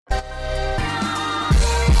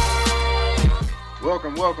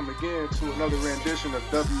Welcome again to another rendition of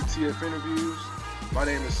WTF Interviews. My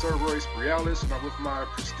name is Sir Royce Brialis, and I'm with my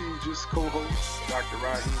prestigious co-host, Dr.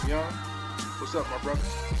 Raheem Young. What's up, my brother?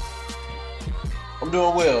 I'm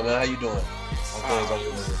doing well, man. How you doing?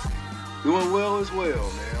 Doing well as well,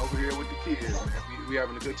 man. Over here with the kids, man. We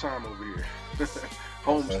having a good time over here.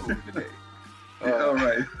 Homeschooling today. All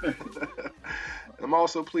right. I'm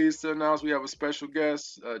also pleased to announce we have a special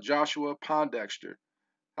guest, Joshua Pondexter.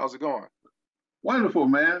 How's it going? Wonderful,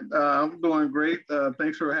 man. I'm doing great.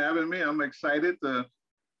 Thanks for having me. I'm excited to,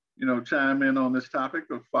 chime in on this topic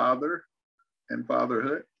of father and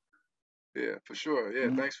fatherhood. Yeah, for sure.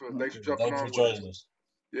 Yeah, thanks for jumping Thanks on for joining us.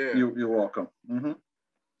 Yeah. You're welcome. Mm-hmm.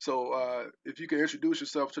 So if you can introduce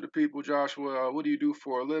yourself to the people, Joshua, what do you do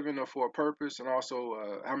for a living or for a purpose? And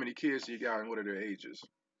also, how many kids do you got and what are their ages?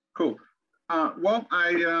 Cool. Well,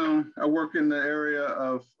 I work in the area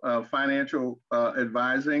of financial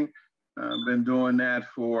advising. I've been doing that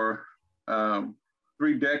for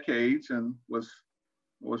 3 decades and was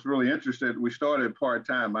really interested. We started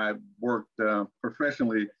part-time. I worked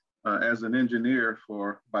professionally as an engineer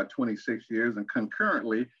for about 26 years, and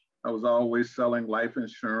concurrently, I was always selling life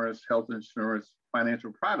insurance, health insurance,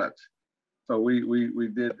 financial products. So we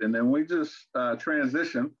did, and then we just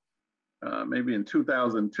transitioned maybe in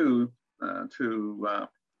 2002 to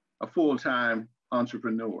a full-time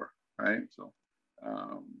entrepreneur, right? So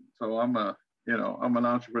I'm I'm an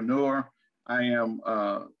entrepreneur. I am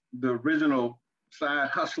the original side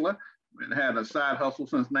hustler. I had a side hustle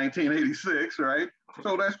since 1986, right?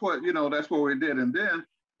 So that's what we did. And then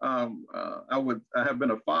I have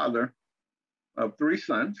been a father of 3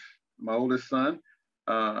 sons. My oldest son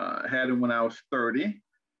had him when I was 30,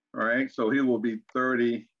 right? So he will be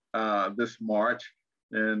 30 this March,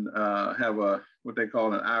 and have what they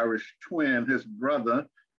call an Irish twin, his brother,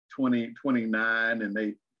 29, and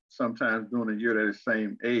they sometimes during the year they're the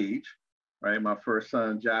same age, right? My first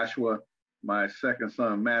son, Joshua, my second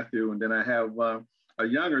son, Matthew, and then I have a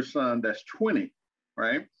younger son that's 20,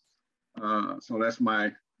 right? So that's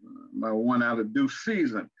my one out of due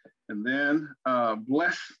season. And then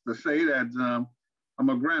blessed to say that I'm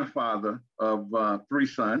a grandfather of 3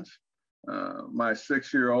 sons. My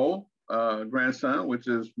 6-year-old grandson, which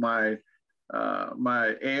is my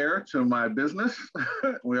heir to my business.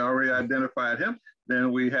 We already identified him.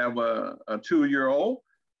 Then we have a 2-year-old.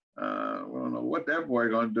 We don't know what that boy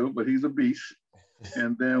gonna do, but he's a beast.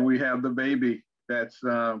 And then we have the baby that's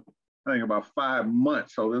I think about 5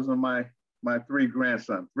 months. So those are my 3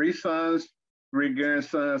 grandsons. 3 sons, 3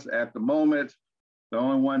 grandsons at the moment. The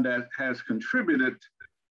only one that has contributed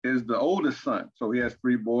is the oldest son. So he has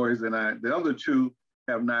 3 boys, and the other 2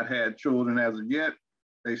 have not had children as of yet.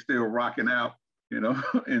 They still rocking out,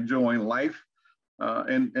 enjoying life.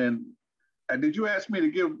 And did you ask me to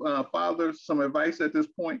give fathers some advice at this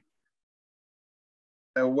point?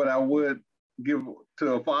 What I would give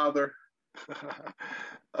to a father?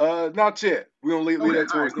 Not yet. We're gonna leave that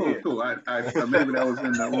towards the end. Cool. I maybe that was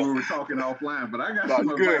when we were talking offline, but I got some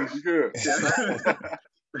advice. Good. Yeah.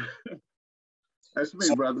 That's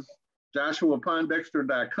me, brother.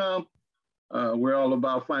 JoshuaPondexter.com. We're all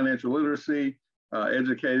about financial literacy,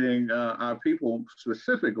 educating our people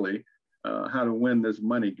specifically how to win this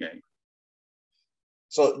money game.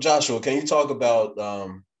 So, Joshua, can you talk about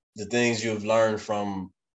the things you've learned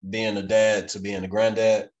from being a dad to being a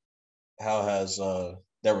granddad? How has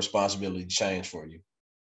that responsibility changed for you?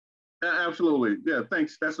 Absolutely. Yeah,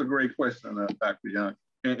 thanks. That's a great question, Dr. Young.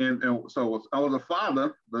 And so I was a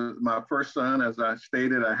father. My first son, as I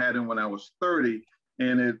stated, I had him when I was 30,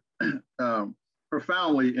 and it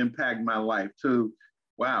profoundly impacted my life to,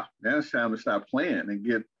 wow, now it's time to stop playing and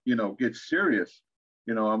get serious.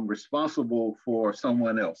 I'm responsible for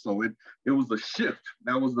someone else. So it was a shift.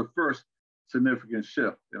 That was the first significant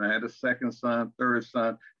shift. And I had a second son, third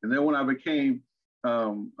son. And then when I became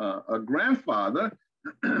a grandfather,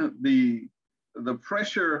 the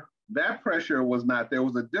pressure, that pressure was not, there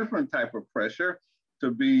was a different type of pressure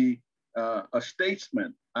to be a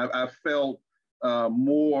statesman. I felt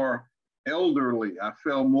more elderly. I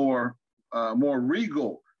felt more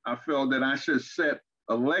regal. I felt that I should set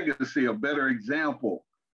a legacy, a better example.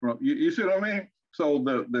 You see what I mean? So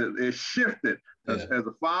it shifted. As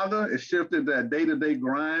a father, it shifted that day-to-day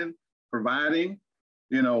grind, providing.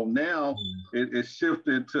 Now it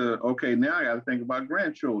shifted to, okay, now I got to think about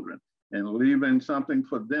grandchildren and leaving something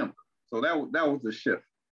for them. So that was the shift.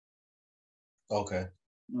 Okay.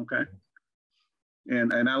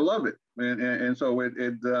 And I love it. And so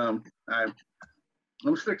I'm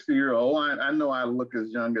 60-year-old. I know I look as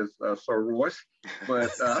young as Sir Royce,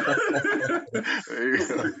 but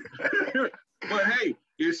but hey,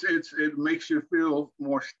 it makes you feel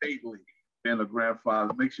more stately than a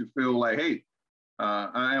grandfather. It makes you feel like, hey,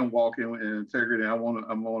 I am walking in integrity. I want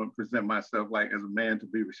to present myself like as a man to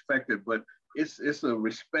be respected. But it's a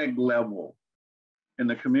respect level in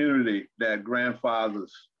the community that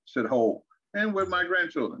grandfathers should hold. And with my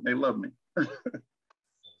grandchildren, they love me.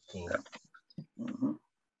 Cool. Yeah. Mm-hmm.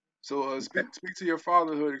 So speak to your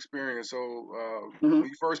fatherhood experience. So when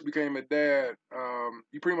you first became a dad,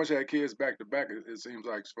 you pretty much had kids back to back. It seems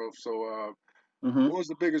like so. What was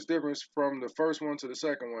the biggest difference from the first one to the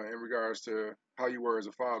second one in regards to how you were as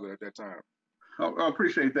a father at that time? I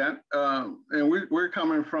appreciate that. And we're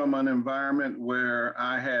coming from an environment where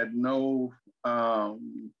I had no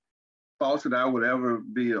thoughts that I would ever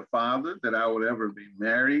be a father, that I would ever be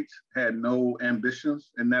married, had no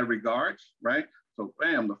ambitions in that regards, right? So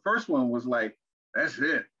bam, the first one was like, that's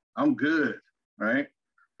it, I'm good, right?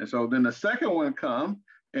 And so then the second one come,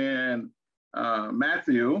 and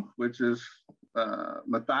Matthew, which is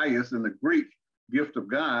Matthias in the Greek, gift of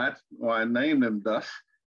God, or I named him thus,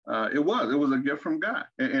 it was a gift from God.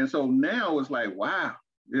 And so now it's like, wow,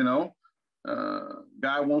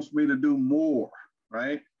 God wants me to do more,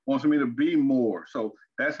 right? Wants me to be more. So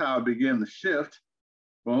that's how I began the shift.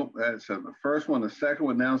 Well, that's the first one. The second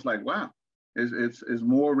one, now it's like, wow, it's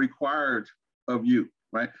more required of you,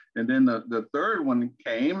 right? And then the third one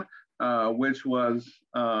came, which was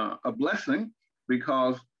a blessing,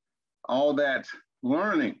 because all that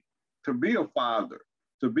learning to be a father,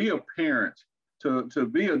 to be a parent, to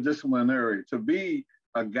be a disciplinary, to be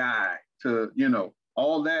a guy, to,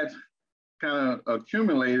 all that kind of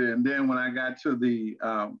accumulated. And then when I got to the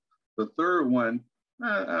third one,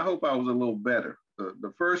 I hope I was a little better.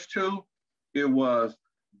 The first two, it was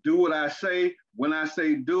do what I say, when I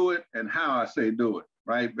say do it, and how I say do it,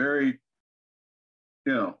 right? Very,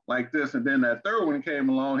 like this. And then that third one came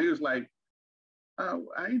along, he was like, I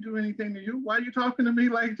ain't do anything to you. Why are you talking to me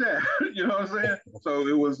like that? You know what I'm saying? So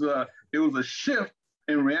it was a shift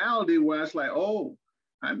in reality where it's like, oh,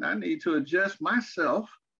 I need to adjust myself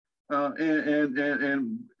and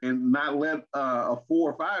not let a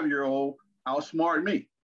 4 or 5 year old outsmart me.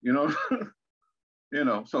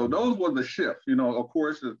 So those were the shifts. Of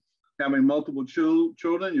course, having multiple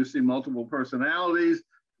children, you see multiple personalities,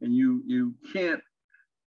 and you can't,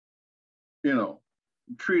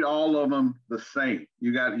 treat all of them the same.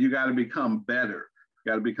 You got to become better.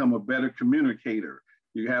 You got to become a better communicator.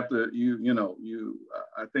 You have to,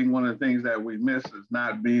 I think one of the things that we miss is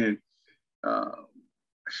not being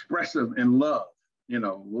expressive in love,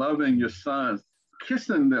 loving your sons,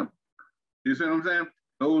 kissing them. You see what I'm saying?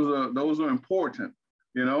 Those are important,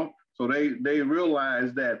 so they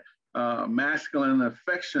realize that masculine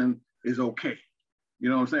affection is okay. You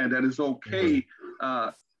know what I'm saying? That it's okay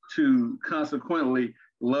to consequently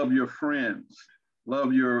love your friends,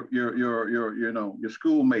 love your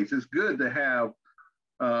schoolmates. It's good to have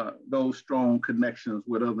those strong connections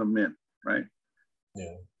with other men, right?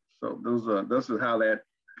 Yeah. So this is how that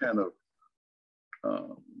kind of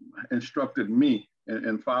instructed me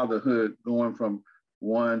in fatherhood, going from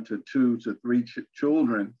 1 to 2 to 3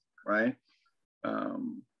 children, right?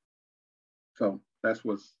 So that's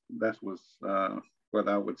what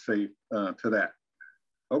I would say to that.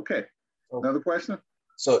 Okay. Another question?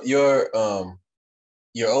 So your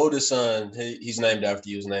oldest son, he's named after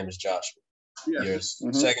you. His name is Joshua. Yes.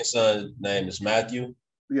 Your second son's name is Matthew.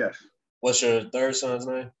 Yes. What's your third son's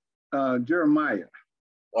name? Jeremiah.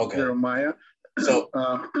 Okay. Jeremiah. So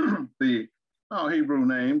the Hebrew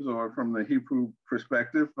names, or from the Hebrew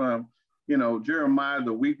perspective, Jeremiah,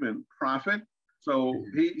 the weeping prophet. So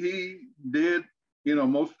he did.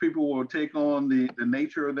 Most people will take on the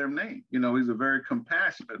nature of their name. He's a very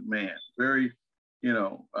compassionate man, very,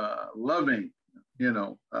 loving,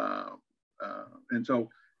 and so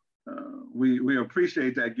we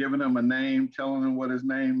appreciate that, giving him a name, telling him what his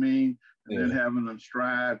name means, and then having him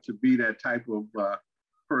strive to be that type of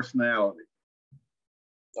personality.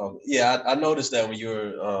 Oh, yeah, I noticed that when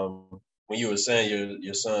you were saying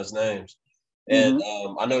your son's names. And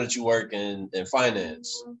I know that you work in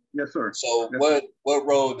finance. Yes, sir. So yes, what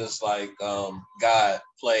role does God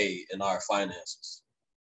play in our finances?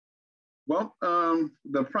 Well,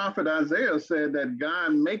 the prophet Isaiah said that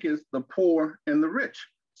God maketh the poor and the rich.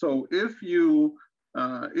 So if you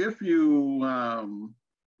have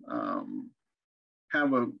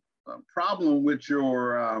a problem with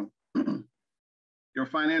your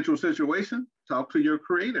financial situation, talk to your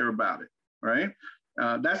creator about it, right?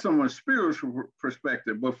 That's from a spiritual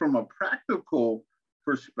perspective, but from a practical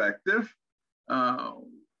perspective,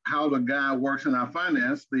 how the God works in our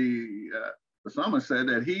finance, the psalmist said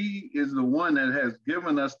that he is the one that has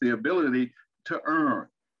given us the ability to earn.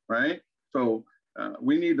 right? So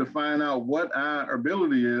we need to find out what our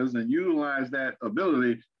ability is and utilize that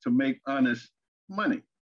ability to make honest money,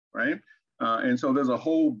 right? And so there's a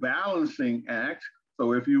whole balancing act.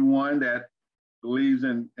 So if you're one that believes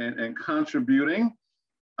in contributing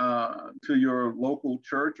to your local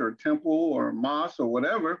church or temple or mosque or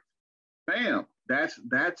whatever, bam, that's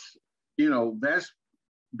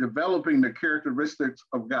developing the characteristics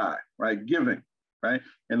of God, right? Giving, right?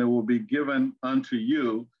 And it will be given unto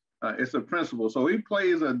you. It's a principle. So he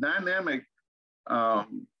plays a dynamic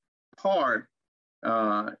part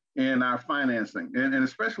in our financing, and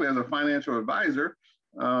especially as a financial advisor.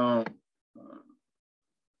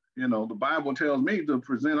 The Bible tells me to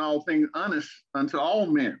present all things honest unto all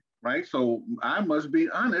men, right? So I must be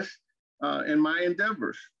honest in my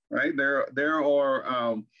endeavors, right?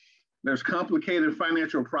 There's complicated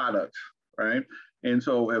financial products, right? And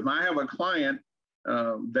so if I have a client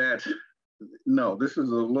no, this is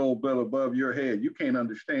a little bit above your head, you can't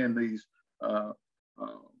understand these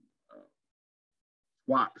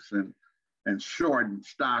swaps and short and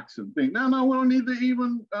stocks and things. No, we don't need to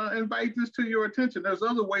even invite this to your attention. There's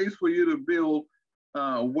other ways for you to build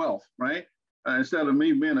wealth, right? Instead of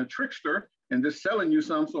me being a trickster and just selling you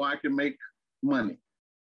some so I can make money,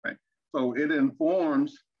 right? So it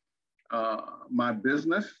informs my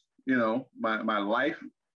business, my life,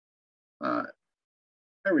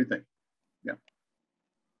 everything. Yeah.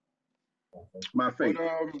 My faith.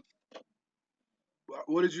 How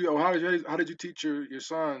did you teach your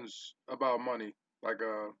sons about money? Like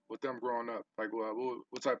with them growing up, like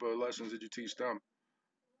what type of lessons did you teach them?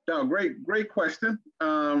 Oh, great question.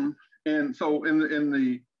 And so in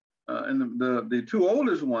the two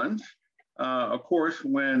oldest ones, of course,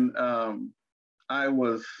 when I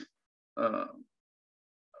was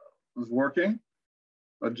working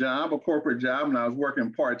a corporate job, and I was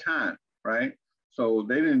working part-time, right? So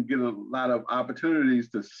they didn't get a lot of opportunities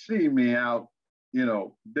to see me out,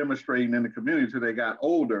 demonstrating in the community until they got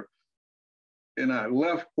older. And I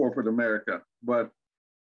left corporate America, but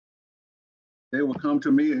they would come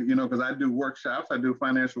to me, because I do workshops, I do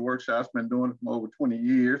financial workshops, been doing it for over 20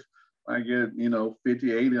 years. I get,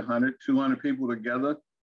 50, 80, 100, 200 people together.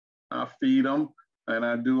 I feed them and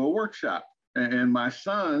I do a workshop. And my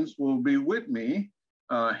sons will be with me,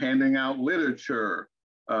 handing out literature,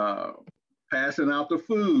 passing out the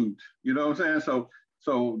food, you know what I'm saying?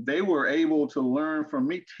 So they were able to learn from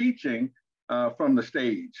me teaching from the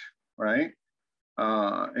stage, right?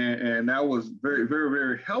 And that was very, very,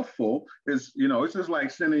 very helpful. It's just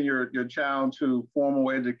like sending your child to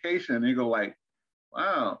formal education, and you go like,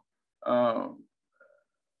 wow,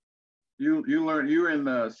 you're in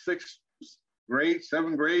the 6th grade,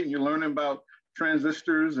 7th grade, and you're learning about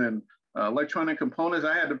transistors and electronic components.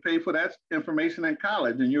 I had to pay for that information in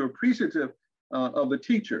college, and you're appreciative of the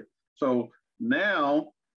teacher. So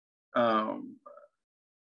now,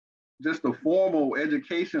 just the formal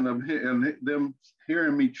education of them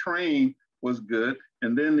hearing me train was good.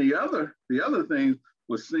 And then the other thing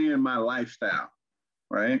was seeing my lifestyle,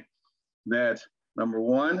 right? That number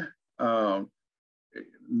one, no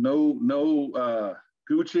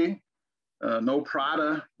Gucci, no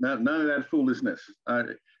Prada, none of that foolishness.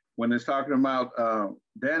 When it's talking about,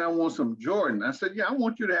 Dad, I want some Jordan. I said, yeah, I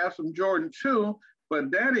want you to have some Jordan too.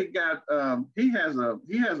 But Daddy got, he has a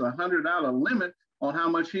 $100 limit on how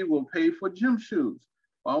much he will pay for gym shoes.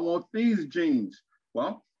 I want these jeans.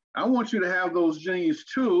 Well, I want you to have those jeans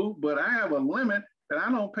too, but I have a limit that I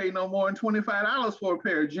don't pay no more than $25 for a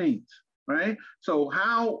pair of jeans, right? So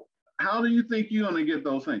how do you think you're gonna get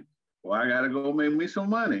those things? Well, I gotta go make me some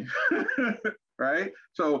money, right?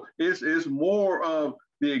 So it's more of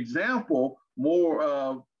the example, more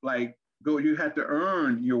of like, you have to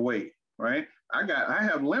earn your way, right? I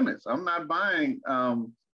have limits. I'm not buying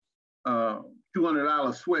 $200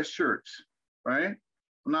 sweatshirts, right?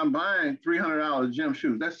 I'm not buying $300 gym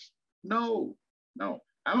shoes. That's no. I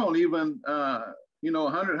don't even, $100,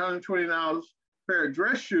 $120 pair of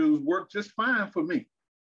dress shoes work just fine for me,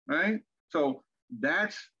 right? So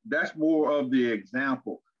that's more of the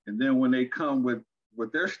example. And then when they come with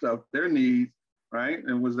their stuff, their needs, right?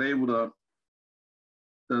 And was able to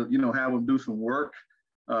have them do some work,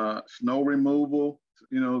 snow removal,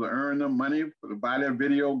 to earn them money to buy their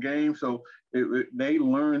video game. So they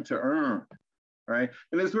learn to earn, right?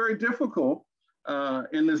 And it's very difficult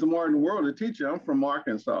in this modern world to teach. I'm from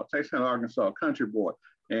Arkansas, Texarkana, Arkansas, country boy.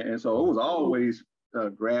 And so it was always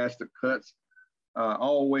grass to cuts,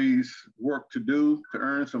 always work to do to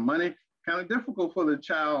earn some money. Kind of difficult for the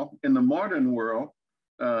child in the modern world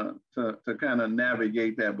to kind of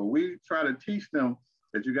navigate that. But we try to teach them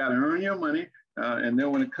that you got to earn your money. And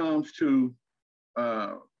then when it comes to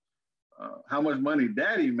how much money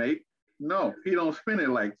daddy make. No, he don't spend it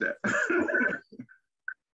like that.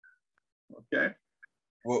 Okay.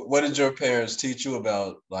 What did your parents teach you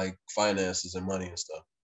about like finances and money and stuff?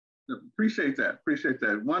 Appreciate that. Appreciate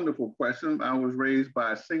that. Wonderful question. I was raised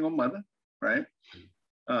by a single mother, right?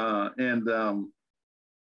 And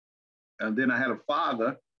then I had a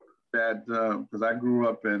father that, because I grew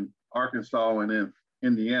up in Arkansas and in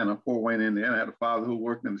Indiana, Fort Wayne, Indiana. I had a father who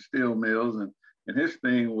worked in the steel mills, and his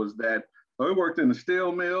thing was that, so he worked in the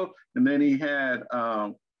steel mill, and then he had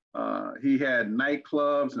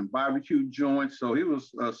nightclubs and barbecue joints. So he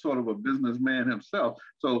was sort of a businessman himself.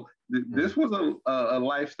 So this was a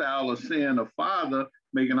lifestyle of seeing a father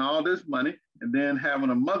making all this money and then having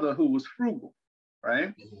a mother who was frugal,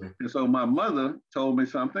 right? And so my mother told me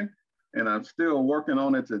something, and I'm still working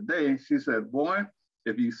on it today. She said, boy,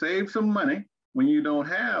 if you save some money when you don't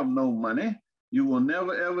have no money, you will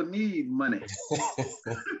never, ever need money.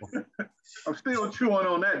 I'm still chewing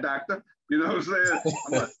on that, doctor. You know what I'm saying?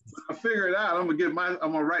 When I figure it out, I'm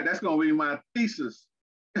gonna write, that's gonna be my thesis.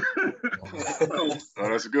 Oh,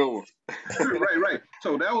 that's a good one. Right.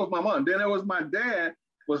 So that was my mom. Then there was my dad,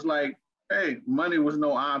 was like, hey, money was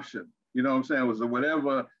no option. You know what I'm saying? It was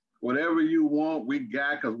whatever you want, we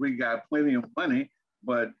got, because we got plenty of money.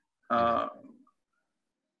 But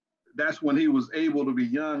that's when he was able to be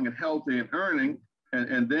young and healthy and earning.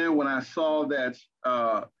 And then when I saw that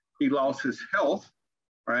he lost his health,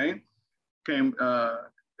 right? Was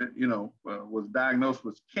diagnosed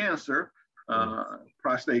with cancer,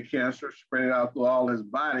 prostate cancer, spread it out through all his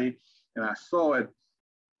body. And I saw it,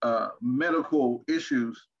 medical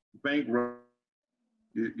issues, bankrupt.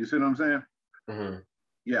 You see what I'm saying? Mm-hmm.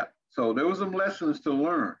 Yeah. So there was some lessons to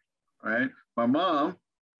learn, right? My mom,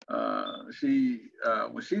 when she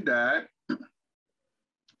died,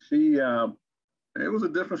 it was a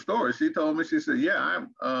different story. She told me, she said, I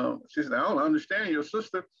don't understand your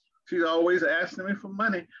sister. She's always asking me for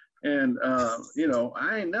money. And,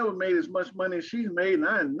 I ain't never made as much money as she's made, and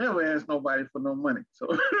I never asked nobody for no money.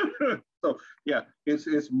 So,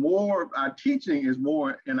 it's more, our teaching is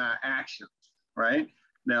more in our actions, right?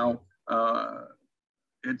 Now,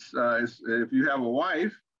 it's if you have a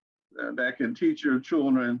wife that can teach your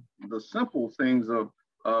children the simple things of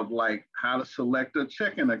like how to select a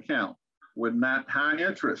checking account with not high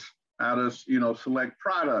interest, how to select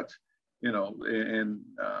products, and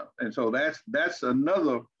so that's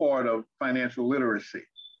another part of financial literacy,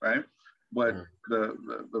 right? But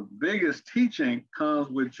the biggest teaching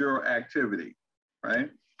comes with your activity,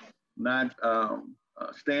 right? Not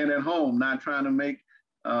staying at home, not trying to make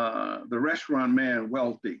the restaurant man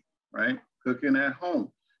wealthy, right? Cooking at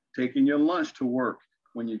home, taking your lunch to work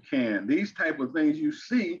when you can. These type of things you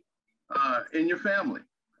see in your family,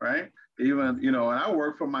 right? Even, and I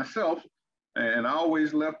work for myself, and I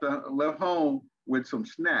always left home with some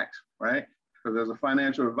snacks, right? Because as a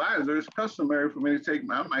financial advisor, it's customary for me to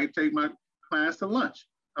I might take my clients to lunch.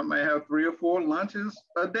 I might have 3 or 4 lunches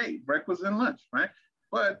a day, breakfast and lunch, right?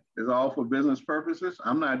 But it's all for business purposes.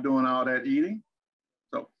 I'm not doing all that eating.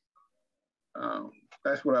 So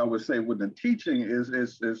that's what I would say with the teaching is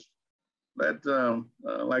that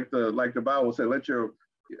like the Bible said, let your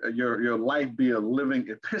life be a living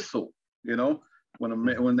epistle.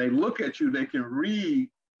 When they look at you, they can read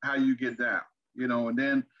how you get down. And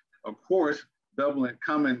then of course,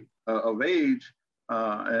 coming of age,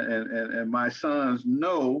 and my sons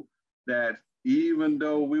know that even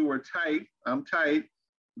though we were tight, I'm tight,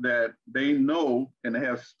 that they know, and they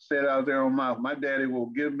have said out their own mouth, my daddy will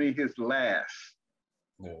give me his last.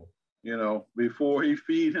 Yeah. Before he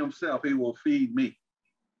feed himself, he will feed me,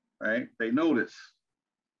 right? They know this.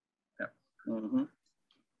 Yeah. Mm-hmm.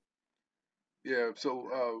 Yeah.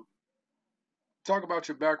 So talk about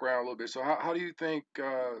your background a little bit. So how do you think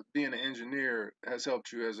being an engineer has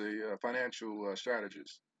helped you as a financial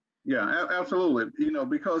strategist? Yeah, absolutely.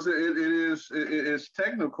 Because it's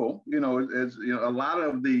technical. It's a lot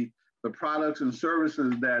of the products and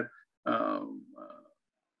services that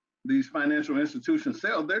these financial institutions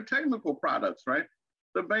sell, they're technical products, right?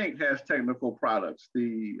 The bank has technical products.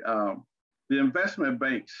 The investment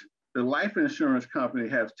banks, the life insurance company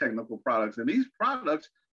has technical products, and these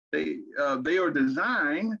products they are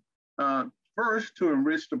designed first to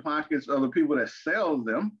enrich the pockets of the people that sell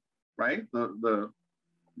them, right? The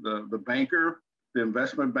banker, the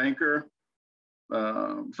investment banker.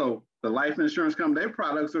 So the life insurance company, their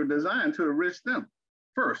products are designed to enrich them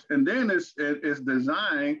first, and then it's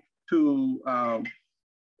designed to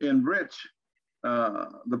enrich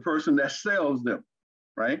the person that sells them,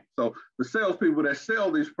 right? So the salespeople that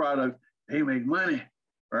sell these products, they make money,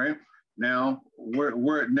 right? Now,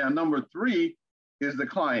 now number 3 is the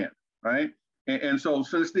client. right? And so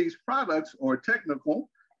since these products are technical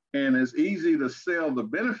and it's easy to sell the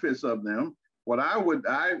benefits of them, what I would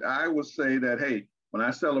say that, hey, when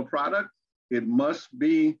I sell a product, it must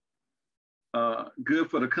be good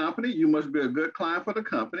for the company. You must be a good client for the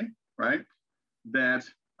company, right? That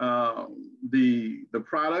the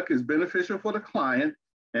product is beneficial for the client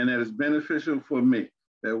and that it's beneficial for me,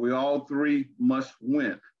 that we all three must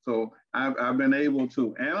win. So I've been able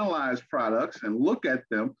to analyze products and look at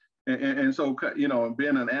them. And so, you know,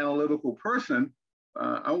 being an analytical person,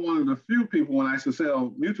 I'm one of the few people when I used to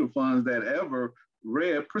sell mutual funds that ever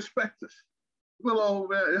read prospectus. Little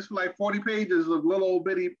old, it's like 40 pages of little old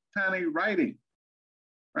bitty tiny writing,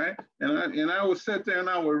 right? And I would sit there and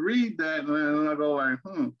I would read that and I go like,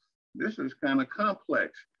 this is kind of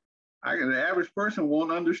complex. The average person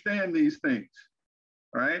won't understand these things,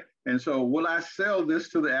 right? And so will I sell this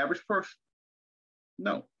to the average person?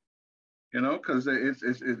 No, you know, because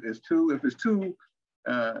it's too, if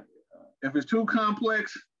it's too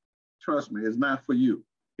complex, trust me, it's not for you.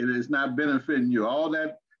 It is not benefiting you. All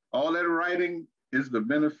that writing is the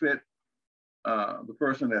benefit the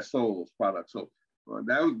person that sold those products. So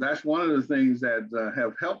that's one of the things that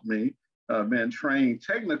have helped me been trained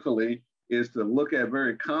technically, is to look at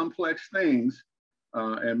very complex things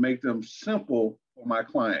and make them simple for my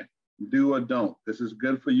client. Do or don't. This is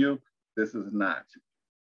good for you. This is not.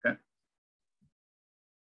 Okay.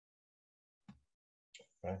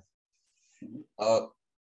 Okay.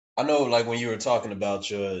 I know, like when you were talking about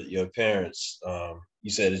your parents, you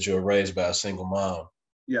said that you were raised by a single mom.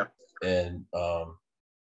 Yeah. And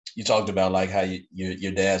you talked about like how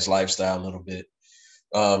your dad's lifestyle a little bit.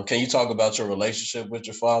 Can you talk about your relationship with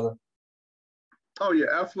your father? Oh yeah,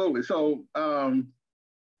 absolutely. So,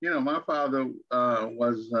 you know, my father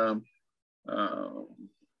was,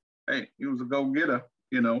 hey, he was a go-getter,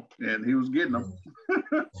 you know, and he was getting them.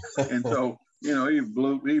 And so, you know, he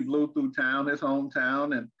blew through town, his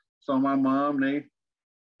hometown, and so my mom, they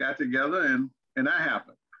got together and that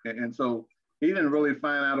happened. And so he didn't really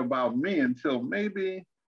find out about me until maybe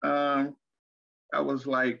I was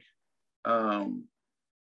like 4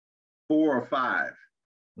 or 5,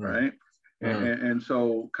 right? And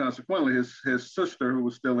so consequently, his sister, who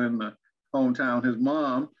was still in the hometown, his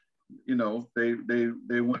mom, you know, they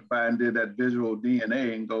went by and did that visual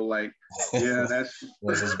DNA and go like, yeah, that's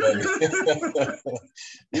his baby.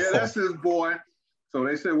 Yeah, that's his boy. So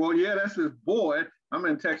they said, well, yeah, that's his boy. I'm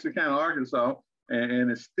in Texarkana, Arkansas, and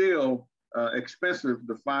it's still expensive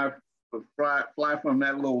to fly from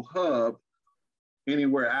that little hub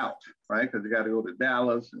anywhere out, right? Because you got to go to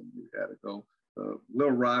Dallas and you got to go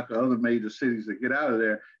Little Rock or other major cities to get out of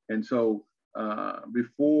there. And so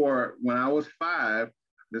before, when I was 5,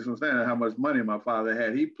 this was saying how much money my father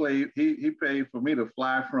had. He paid for me to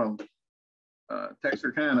fly from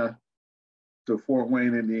Texarkana to Fort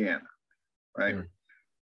Wayne, Indiana, right?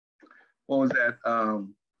 What was that?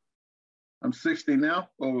 I'm 60 now.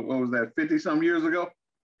 What was that? 50 some years ago,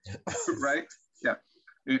 right? Yeah.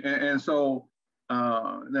 And so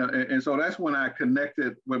that's when I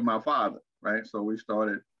connected with my father, right? So we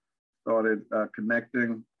started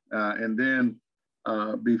connecting, and then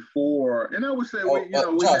before, and I would say,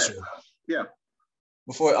 Joshua, yeah.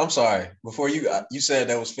 Before you said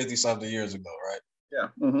that was 50 something years ago, right? Yeah.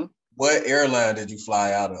 Mm-hmm. What airline did you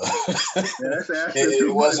fly out of? Yeah,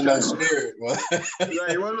 it wasn't no Spirit. Right,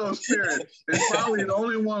 it wasn't no Spirit. It's probably the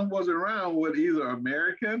only one was around with either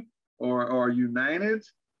American or United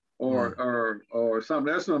or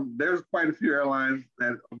something. There's quite a few airlines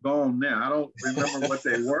that are gone now. I don't remember what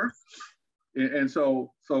they were. And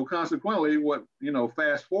so consequently, what, you know,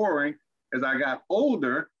 fast forwarding, as I got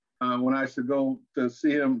older, when I used to go to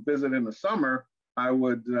see him visit in the summer, I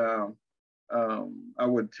would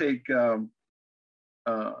take the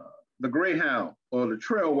Greyhound or the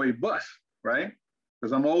Trailway bus, right?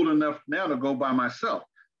 Because I'm old enough now to go by myself.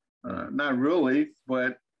 Not really,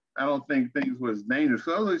 but I don't think things was dangerous.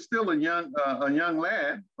 So I was still a young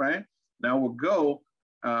lad, right? And I would go,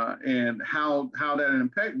 and how that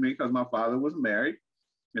impacted me, because my father was married,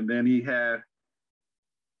 and then he had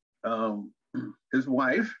his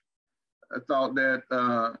wife. I thought that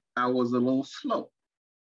I was a little slow,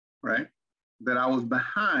 right? That I was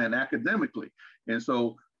behind academically. And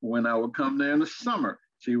so when I would come there in the summer,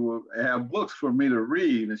 she would have books for me to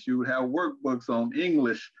read, and she would have workbooks on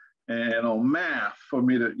English and on math for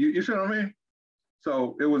me to, you see what I mean?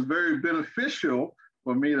 So it was very beneficial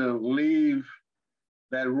for me to leave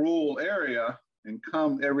that rural area and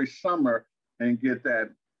come every summer and get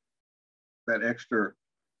that extra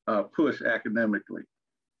push academically.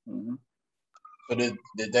 Mm-hmm. So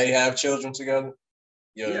did they have children together?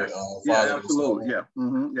 Yes. Father? Yeah, absolutely. Yeah.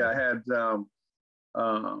 Mm-hmm. Yeah, I had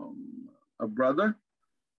a brother,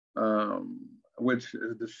 which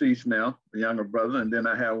is deceased now, the younger brother, and then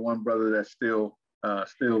I have one brother that's still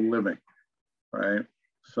living, right?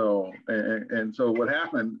 So and so what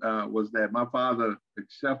happened was that my father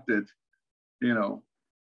accepted, you know,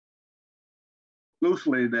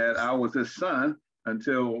 loosely that I was his son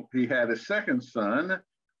until he had a second son,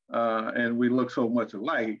 and we looked so much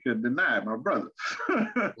alike he couldn't deny it, my brothers.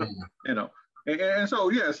 You know, and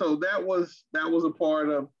so yeah, so that was a part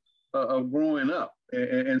of growing up,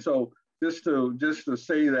 and so just to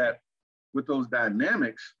say that with those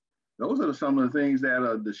dynamics, those are some of the things that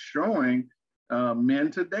are destroying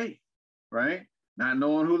men today, right? Not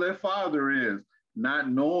knowing who their father is, not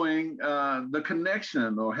knowing the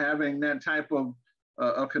connection or having that type of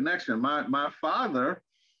a connection. My father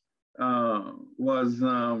was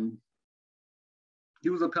he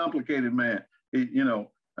was a complicated man. He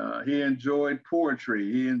enjoyed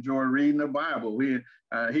poetry. He enjoyed reading the Bible.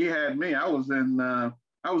 He had me. I was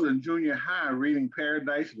in junior high reading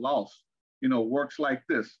Paradise Lost. Works like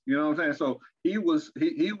this. You know what I'm saying? So he was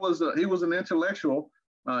an intellectual,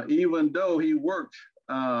 even though he worked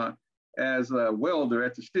as a welder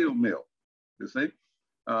at the steel mill. You see,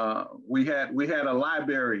 we had a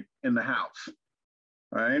library in the house,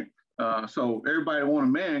 right? So everybody want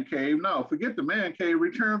a man cave. No, forget the man cave.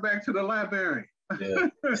 Return back to the library. Yeah.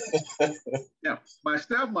 Yeah. My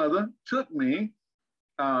stepmother took me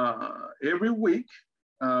every week.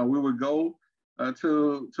 We would go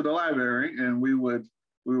to the library, and we would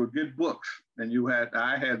get books. And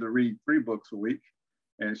I had to read 3 books a week,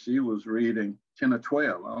 and she was reading 10 or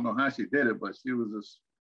 12. I don't know how she did it, but she was just.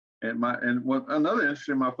 And what another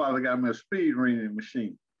interesting, my father got me a speed reading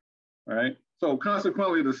machine. Right. So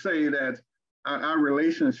consequently, to say that our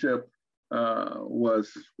relationship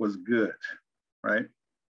was good, right?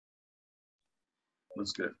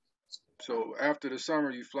 Was good. So after the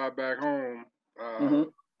summer, you fly back home.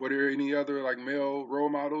 Were there any other like male role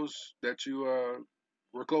models that you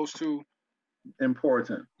were close to?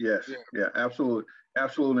 Important, yes, yeah,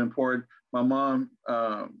 absolutely important. My mom,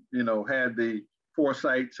 had the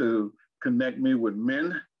foresight to connect me with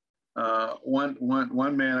men.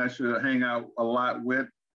 One man I should hang out a lot with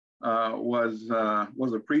was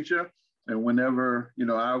a preacher, and whenever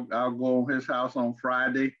I'll go to his house on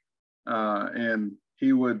Friday, and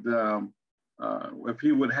he would if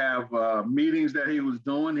he would have meetings that he was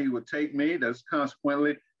doing, he would take me. That's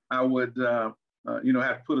consequently I would have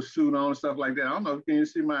to put a suit on and stuff like that. I don't know. Can you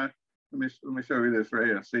see my? Let me show you this right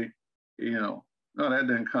here. See, no, that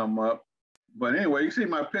didn't come up. But anyway, you see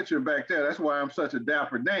my picture back there. That's why I'm such a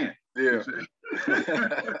dapper Dan. Yeah.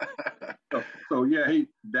 So yeah,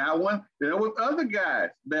 that one. There was other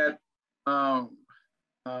guys that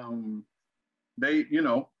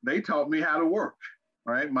they taught me how to work.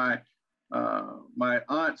 Right, my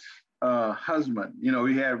aunt's husband.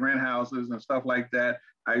 He had rent houses and stuff like that.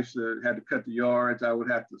 I used to have to cut the yards. I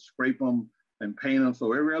would have to scrape them and paint them.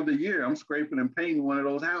 So every other year, I'm scraping and painting one of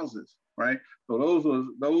those houses. Right. So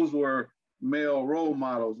those were male role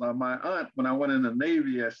models. Now, my aunt, when I went in the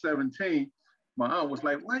Navy at 17, my aunt was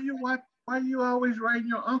like, why you always writing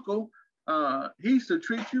your uncle? He used to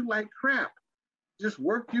treat you like crap, just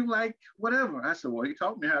work you like whatever. I said, well, he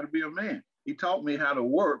taught me how to be a man. He taught me how to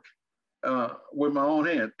work with my own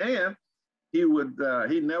hand. And he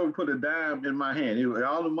never put a dime in my hand.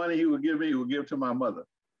 All the money he would give me, he would give to my mother.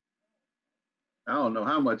 I don't know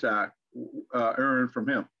how much I earned from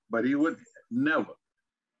him, but he would never.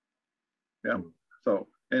 Yeah. So,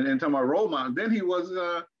 and to my role model, then he worked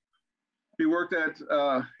at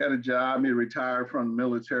a job. He retired from the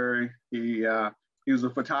military. He was a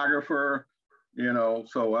photographer,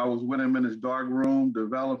 so I was with him in his dark room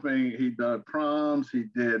developing. He did proms. He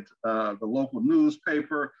did the local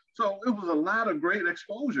newspaper. So it was a lot of great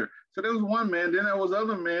exposure. So there was one man. Then there was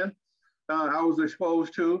other men I was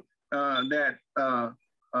exposed to that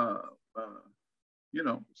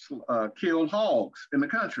killed hogs in the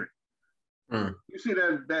country. You see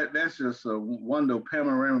that's just a wonderful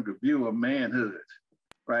panoramic view of manhood,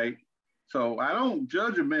 right? So I don't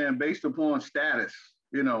judge a man based upon status,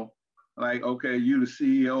 like, okay, you the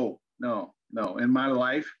CEO. No. In my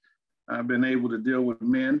life, I've been able to deal with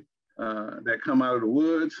men that come out of the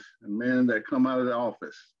woods and men that come out of the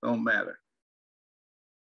office. Don't matter.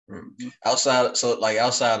 Outside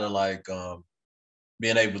of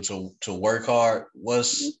being able to work hard,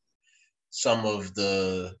 what's some of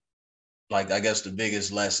the I guess the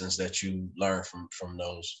biggest lessons that you learned from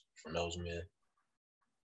those men?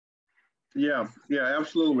 Yeah,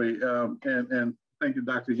 absolutely. And thank you,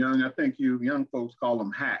 Dr. Young. I think you young folks call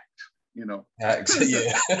them hacks, you know. Hacks,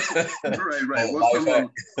 yeah. Right.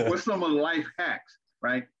 What's some of the life hacks,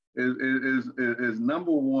 right? Is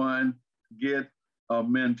number one, get a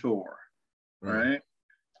mentor, right?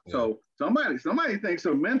 Yeah. So somebody thinks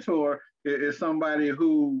a mentor is somebody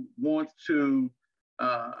who wants to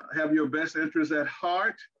have your best interest at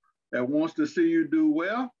heart, that wants to see you do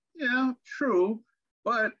well. Yeah, true,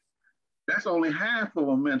 but that's only half of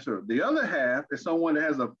a mentor. The other half is someone that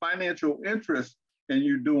has a financial interest in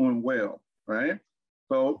you doing well, right?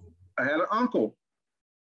 So I had an uncle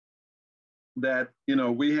that, you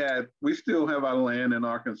know, we still have our land in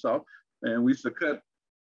Arkansas, and we used to cut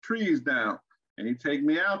trees down, and he'd take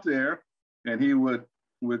me out there, and he would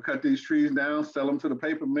cut these trees down, sell them to the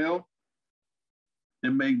paper mill,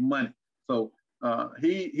 and make money. So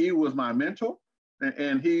he was my mentor,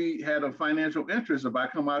 and he had a financial interest. If I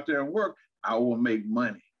come out there and work, I will make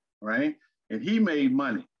money, right? And he made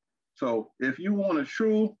money. So if you want a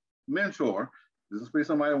true mentor, this is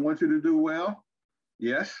somebody that wants you to do well,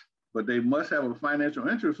 yes, but they must have a financial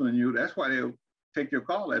interest in you. That's why they'll take your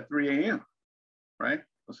call at 3 a.m., right?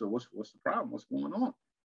 So what's the problem? What's going on,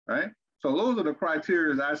 right? So those are the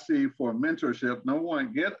criteria I see for mentorship. Number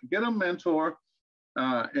one, get a mentor,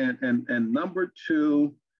 and number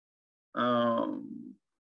two,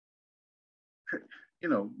 you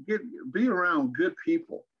know, be around good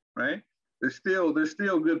people, right? There's still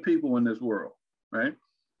good people in this world, right?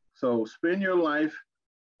 So spend your life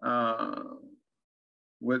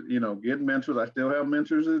with, you know, get mentors. I still have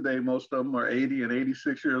mentors today. Most of them are 80 and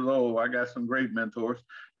 86 years old. I got some great mentors,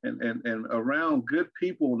 and around good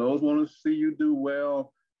people. Those want to see you do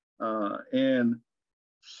well, and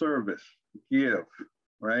service, give,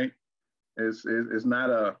 right? It's not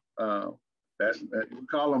a we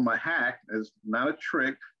call them a hack. It's not a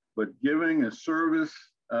trick, but giving and service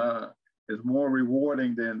is more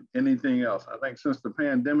rewarding than anything else. I think since the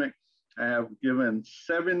pandemic, I have given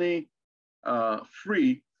 70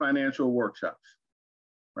 free financial workshops,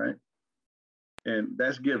 right? And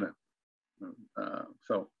that's given.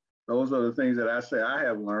 So those are the things that I say I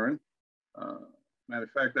have learned. Matter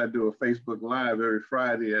of fact, I do a Facebook Live every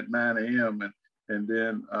Friday at 9 a.m. And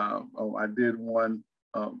then I did one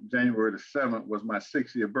January the 7th was my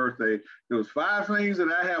 60th birthday. There was 5 things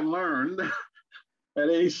that I have learned at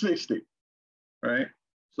age 60, right?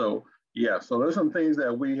 So yeah, so there's some things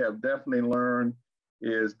that we have definitely learned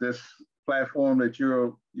is this platform that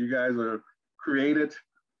you guys are created,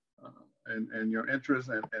 and your interest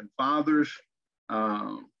and fathers,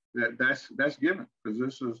 that's given, because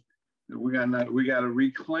this is, we got to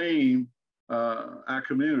reclaim our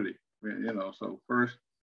community, you know. So first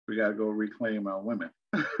we got to go reclaim our women,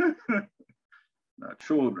 our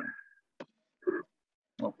children.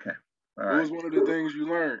 Okay. All right. What was one of the things you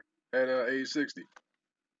learned at age 60?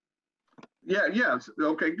 Yeah.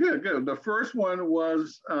 Okay, good. The first one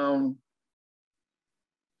was to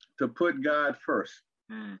put God first,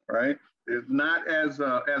 right? It's not as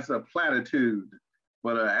a platitude,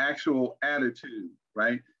 but an actual attitude,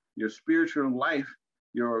 right? Your spiritual life,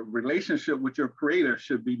 your relationship with your creator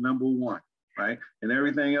should be number one, right? And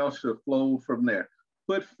everything else should flow from there.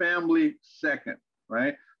 Put family second,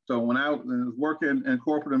 right? So when I was working in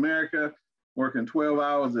corporate America, working 12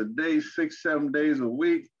 hours a day, 6-7 days a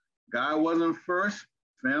week, God wasn't first,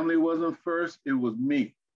 family wasn't first, it was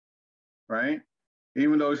me, right?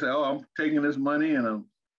 Even though you say, oh, I'm taking this money and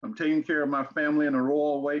I'm taking care of my family in a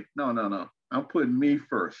royal way. No. I'm putting me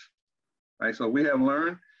first, right? So we have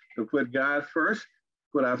learned to put God first,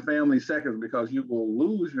 put our family second, because you will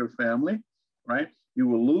lose your family, right? You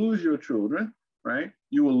will lose your children, right?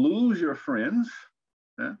 You will lose your friends.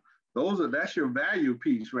 Yeah? That's your value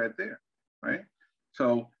piece right there, right?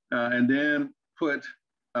 So, and then put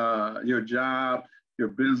your job, your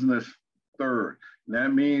business third. And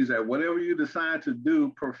that means that whatever you decide to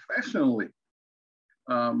do professionally,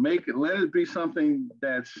 let it be something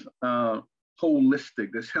that's holistic,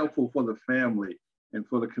 that's helpful for the family and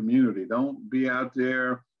for the community. Don't be out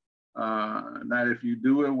there, not if you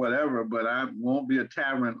do it, whatever, but I won't be a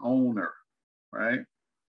tavern owner, right?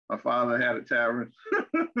 My father had a tavern,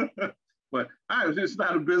 but it's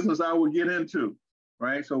not a business I would get into,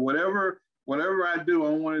 right? So whatever I do,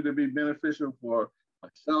 I want it to be beneficial for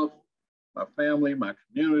myself, my family, my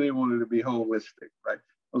community. I want it to be holistic, right?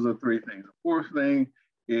 Those are 3 things. The 4th thing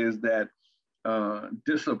is that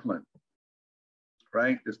discipline,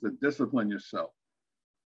 right? It's to discipline yourself,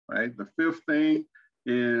 right? The 5th thing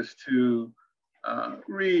is to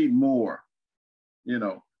read more. You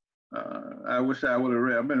know, I wish I would have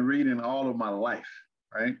read. I've been reading all of my life,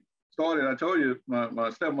 right? I told you, my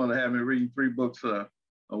stepmother had me reading 3 books a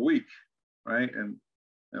week, right? And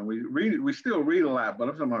And we still read a lot, but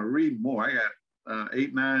I'm talking about read more. I got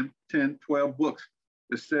 8, 9, 10, 12 books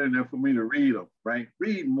just sitting there for me to read them, right?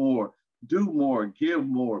 Read more, do more, give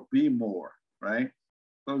more, be more, right?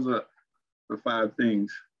 Those are the 5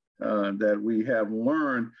 things that we have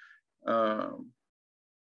learned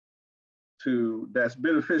that's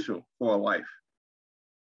beneficial for our life.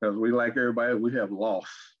 Because we, like everybody, we have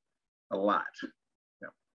lost a lot. Yeah.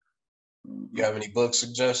 Mm-hmm. You have any book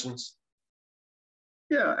suggestions?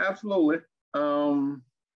 Yeah, absolutely.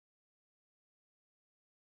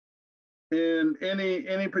 In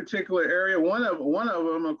any particular area, one of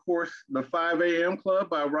them, of course, the 5 a.m. Club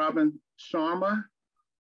by Robin Sharma.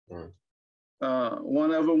 Mm.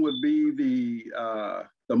 One of them would be the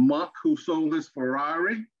Monk Who Sold His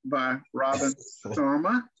Ferrari by Robin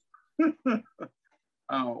Sharma.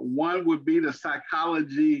 One would be The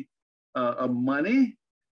Psychology of Money.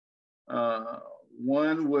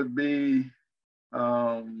 One would be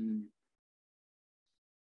so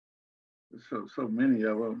many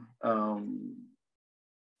of them.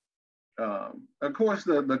 Of course,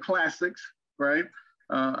 the classics, right?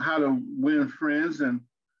 How to Win Friends and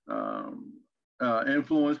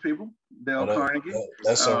Influence People. Dale Carnegie.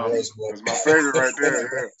 That's my favorite right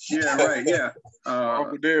there. Yeah, right. Yeah.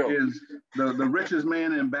 Uncle Dale is the Richest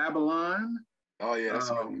Man in Babylon. Oh yeah, that's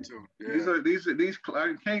a good one too. Yeah. These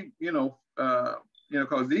I can't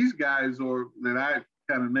because these guys that I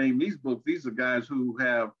kind of name these books. These are guys who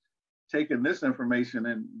have taken this information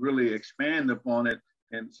and really expand upon it,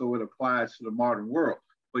 and so it applies to the modern world.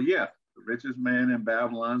 But yeah, The Richest Man in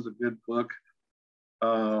Babylon is a good book.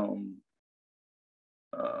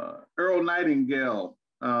 Earl Nightingale.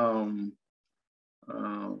 Can't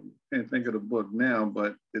think of the book now,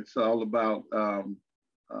 but it's all about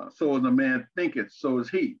so as a man thinketh, so is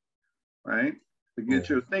he, right? To get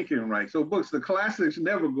your thinking right. So books, the classics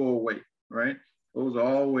never go away, right? Those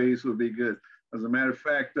always will be good. As a matter of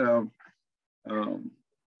fact, I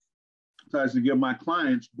try to give my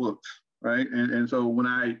clients books, right? And so when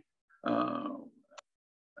I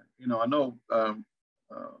know,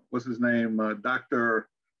 what's his name? Dr.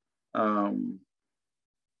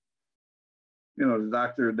 The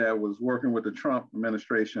doctor that was working with the Trump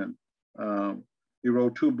administration. He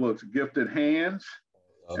wrote 2 books, Gifted Hands.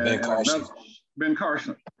 Ben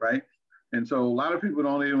Carson, right? And so a lot of people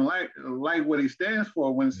don't even like what he stands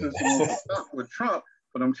for when since he went with Trump.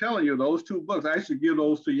 But I'm telling you, those 2 books, I used to give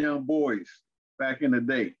those to young boys back in the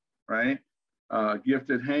day, right?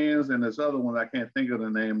 Gifted Hands, and this other one, I can't think of the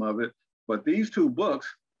name of it. But these 2 books,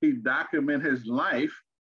 he documented his life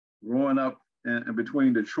growing up in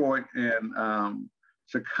between Detroit and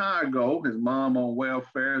Chicago. His mom on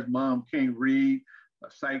welfare, his mom can't read,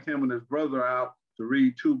 psyched him and his brother out to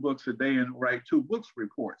read 2 books a day and write 2 books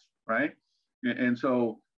reports, right? And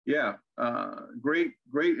so, yeah, great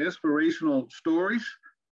inspirational stories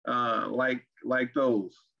like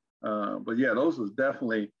those. But yeah, those was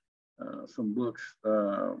definitely some books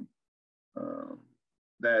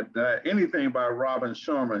that anything by Robin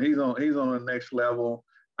Sharma, he's on the next level.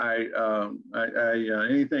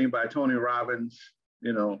 Anything by Tony Robbins,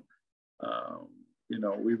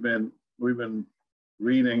 we've been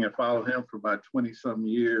reading and following him for about 20-some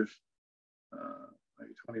years,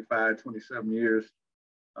 maybe 25, 27 years.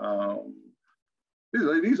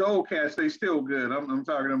 These old cats, they still good. I'm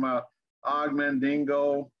talking about Og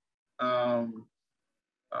Mandingo,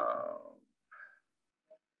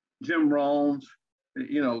 Jim Rohns,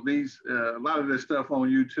 these, a lot of this stuff on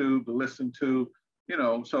YouTube to listen to,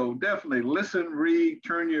 so definitely listen, read,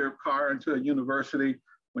 turn your car into a university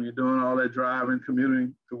when you're doing all that driving,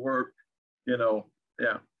 commuting to work,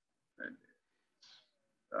 yeah.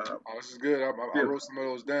 This is good. I wrote some of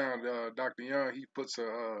those down. Dr. Young, he puts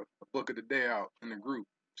a book of the day out in the group.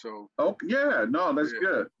 So. Oh yeah, no, that's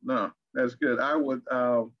good. No, that's good. I would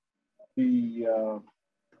I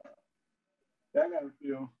got a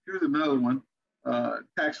few. Here's another one.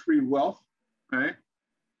 Tax-Free Wealth. Right.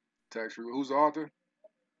 Tax-Free. Who's the author?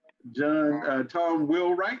 Tom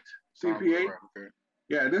Wheelwright, CPA. Okay.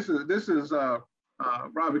 Yeah, this is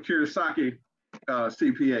Robert Kiyosaki,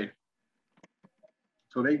 CPA.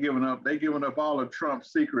 So they giving up all of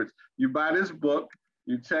Trump's secrets. You buy this book,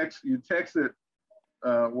 you text it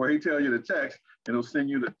where he tell you to text, it'll send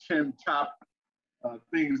you the 10 top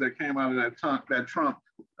things that came out of that Trump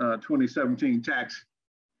 2017 tax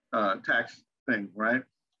thing, right?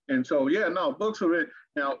 And so yeah, no, books are it.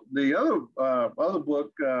 Now the other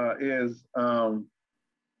book is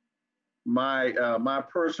my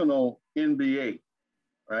personal MBA,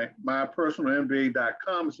 right?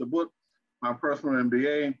 MyPersonalMBA.com. It's a book, My Personal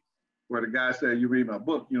MBA, where the guy said, you read my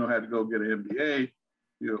book, you don't have to go get an MBA.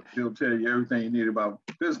 He'll tell you everything you need about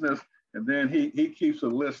business. And then he keeps a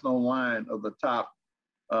list online of the top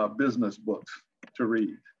business books to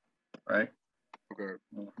read, right? Okay.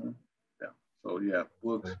 Mm-hmm. Yeah. So yeah,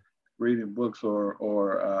 books, reading books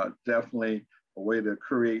are definitely a way to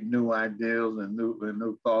create new ideas and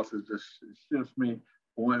new thoughts. It shifts me.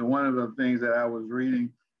 One of the things that I was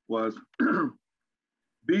reading was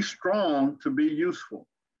be strong to be useful,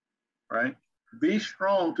 right? Be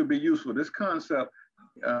strong to be useful. This concept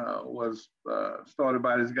was started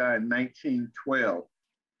by this guy in 1912,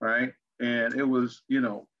 right? And it was,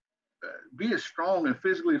 be as strong and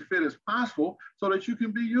physically fit as possible so that you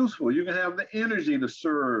can be useful. You can have the energy to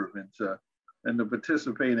serve and to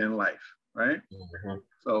participate in life, right? Mm-hmm.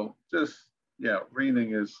 So just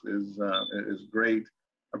reading is great.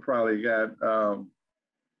 I probably got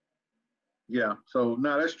So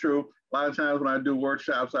no, that's true. A lot of times when I do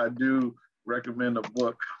workshops, I do recommend a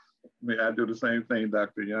book. I mean, I do the same thing,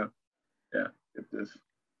 Dr. Young. Yeah, get this.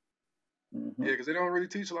 Mm-hmm. Yeah, because they don't really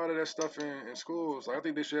teach a lot of that stuff in schools. I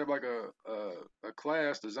think they should have like a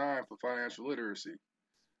class designed for financial literacy.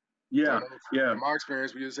 Yeah, In my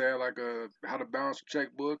experience, we just had like how to balance a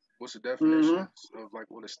checkbook, what's the definitions of like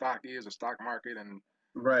what a stock is, a stock market, and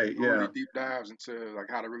really deep dives into like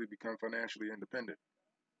how to really become financially independent.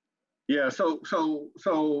 Yeah, so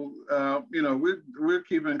we're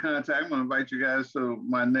keeping in contact. I'm gonna invite you guys to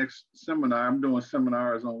my next seminar. I'm doing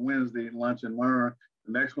seminars on Wednesday, Lunch and Learn.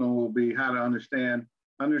 The next one will be how to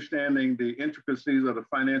understanding the intricacies of the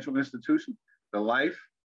financial institution, the life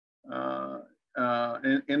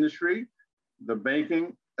industry, the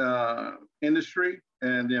banking industry,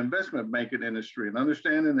 and the investment banking industry, and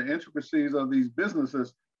understanding the intricacies of these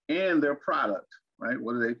businesses and their products, right?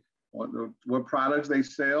 What products they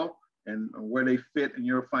sell and where they fit in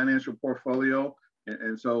your financial portfolio.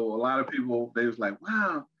 And so a lot of people, they was like,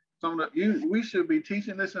 wow, we should be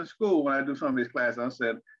teaching this in school. When I do some of these classes, I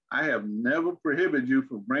said, I have never prohibited you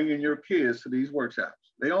from bringing your kids to these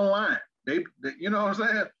workshops. They online. They you know what I'm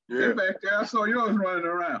saying? Yeah. They're back there. I saw yours running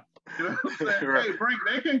around. You know what I'm saying? Right.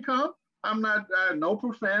 Hey, they can come. I'm not, no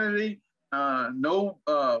profanity, no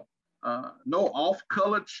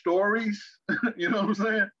off-colored stories. You know what I'm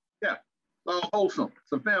saying? Yeah. Wholesome.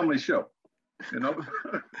 It's a family show,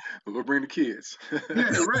 We'll bring the kids.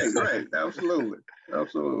 Yeah, right. Absolutely.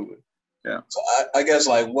 Yeah. So I guess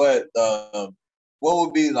like what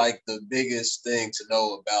would be like the biggest thing to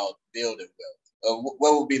know about building wealth?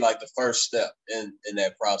 What would be like the first step in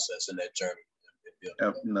that process, in that journey?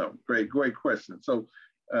 No, great question. So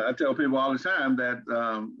I tell people all the time that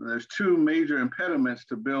there's two major impediments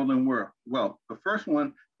to building wealth. The first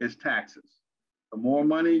one is taxes. The more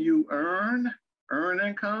money you earn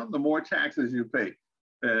income, the more taxes you pay.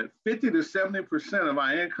 50 to 70% of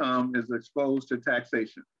our income is exposed to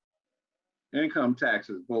taxation. Income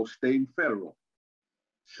taxes, both state and federal,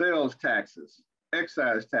 sales taxes,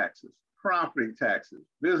 excise taxes, property taxes,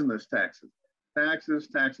 business taxes,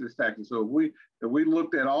 taxes. So if we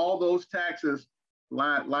looked at all those taxes,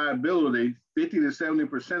 liability, 50 to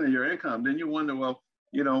 70% of your income, then you wonder, well,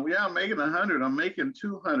 I'm making 100, I'm making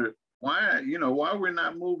 200. Why we're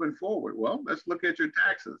not moving forward? Well, let's look at your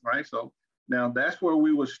taxes, right? So now that's where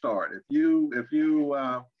we would start. If you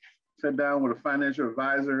sit down with a financial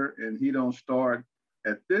advisor and he don't start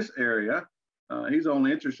at this area, he's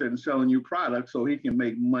only interested in selling you products so he can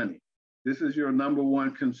make money. This is your number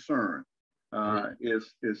one concern,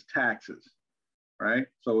 is taxes, right?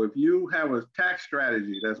 So if you have a tax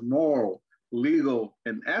strategy that's moral, legal,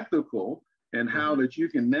 and ethical, and how that you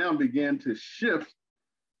can now begin to shift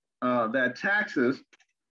that taxes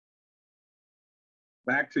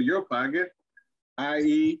back to your pocket,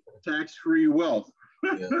 i.e. tax-free wealth.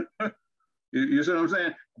 Yeah. You see what I'm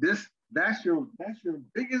saying? That's your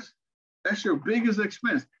biggest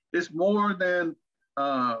expense. It's more than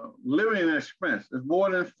living expense. It's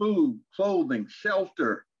more than food, clothing,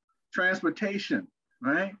 shelter, transportation,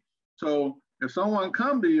 right? So if someone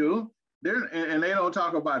come to you and they don't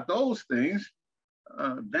talk about those things,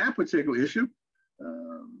 that particular issue,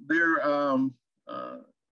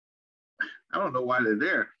 I don't know why they're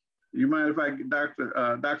there. You mind if I,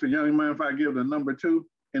 Dr. Young, you mind if I give the number 2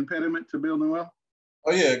 impediment to building wealth?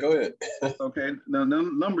 Oh yeah, go ahead. Okay, now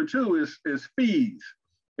number 2 is fees,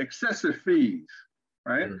 excessive fees,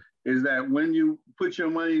 right? Is that when you put your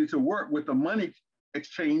money to work with the money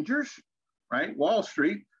exchangers, right? Wall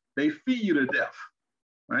Street, they fee you to death,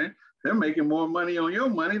 right? They're making more money on your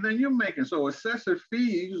money than you're making. So excessive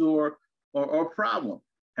fees or problem.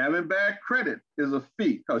 Having bad credit is a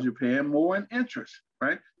fee because you're paying more in interest,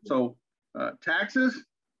 right? So taxes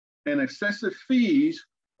and excessive fees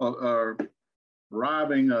are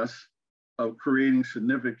robbing us of creating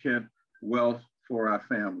significant wealth for our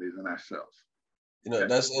families and ourselves. You know,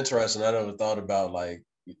 that's interesting. I never thought about like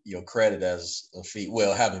your credit as a fee.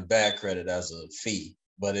 Well, having bad credit as a fee,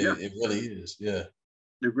 but it really is. Yeah.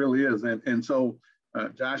 It really is. And so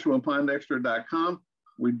JoshuaPondexter.com,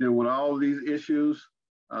 we deal with all of these issues.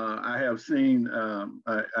 I have seen, I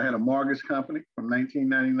had a mortgage company from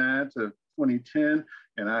 1999 to 2010,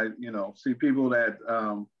 and I, see people that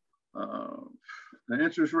the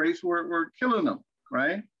interest rates were killing them,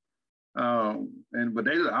 right? But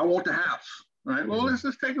I want the house, right? Well, let's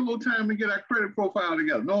just take a little time to get our credit profile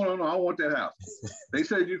together. No, I want that house. They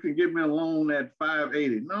said you can give me a loan at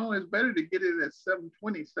 580. No, it's better to get it at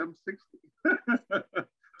 720, 760.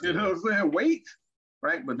 You know what I'm saying? Wait,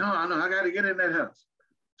 right? But no, I got to get in that house.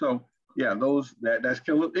 So yeah, that's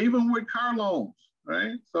killing. Even with car loans,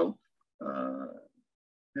 right? So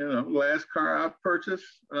last car I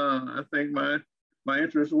purchased, I think my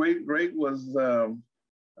interest rate was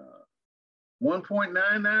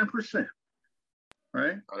 1.99%.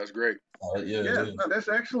 Right? Oh, that's great. Yeah, that's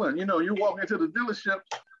excellent. You walk into the dealership.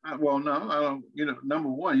 Well, no, I don't. Number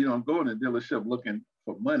one, you don't go in the dealership looking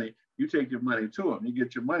for money. You take your money to them. You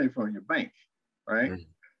get your money from your bank, right? Mm-hmm.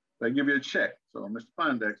 They give you a check. So, Mr.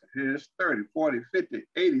 Pondexter, here's $30, $40, $50,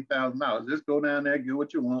 $80,000. Just go down there, get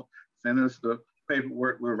what you want, send us the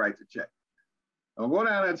paperwork, we'll write the check. Don't go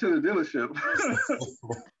down there to the dealership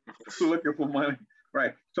looking for money,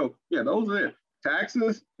 right? So, yeah, those are it.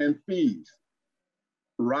 Taxes and fees,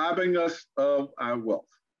 robbing us of our wealth,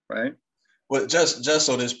 right? Well, just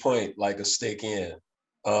so this point, like a stick in.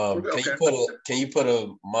 Can you put a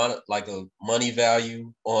money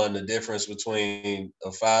value on the difference between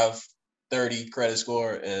a 530 credit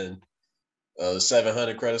score and a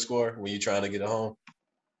 700 credit score when you're trying to get a home?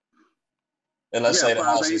 And let's say the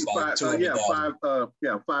house is like 200,000.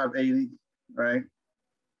 580, right?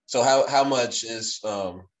 So how much is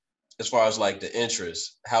as far as like the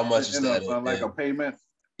interest? How much is that? Like a payment?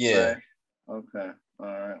 Yeah. Right? Okay. All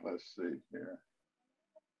right. Let's see here.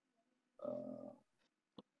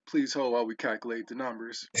 Please hold while we calculate the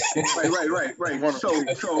numbers. Right. So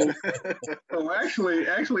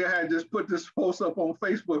actually, I had just put this post up on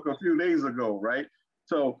Facebook a few days ago, right?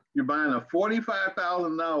 So you're buying a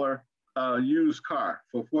 $45,000 used car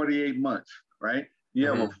for 48 months, right? You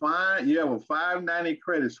have a 590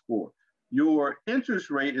 credit score. Your interest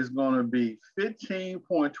rate is going to be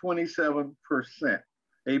 15.27%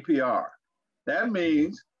 APR. That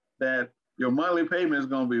means that your monthly payment is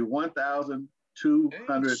going to be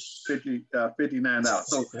 $1,259.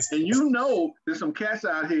 So, and there's some cats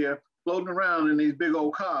out here floating around in these big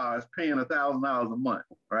old cars paying $1,000 a month,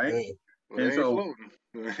 right? Yeah. Well, and so,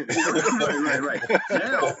 right.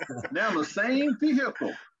 Now the same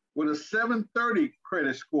vehicle with a 730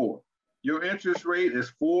 credit score, your interest rate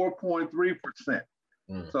is 4.3%.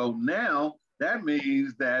 So now that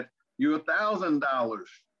means that you're $1,000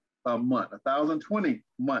 a month, $1,020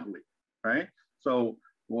 monthly, right? So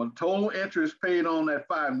when total interest paid on that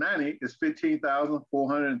 590 is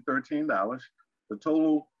 $15,413. The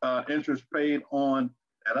total interest paid on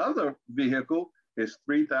that other vehicle is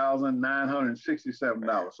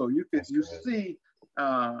 $3,967. So you see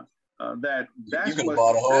that that's you could have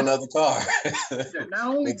bought a whole nother car.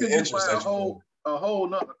 Not only could you buy a whole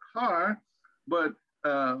nother car, but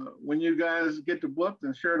when you guys get the book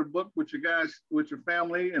and share the book with your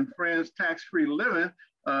family and friends, tax-free living,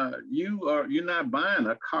 you're not buying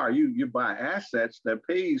a car. You buy assets that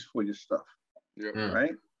pays for your stuff. Yep.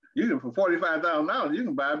 Right? You can, for $45,000, you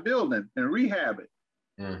can buy a building and rehab it,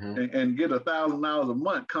 and get $1,000 a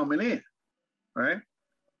month coming in, right?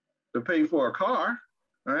 To pay for a car,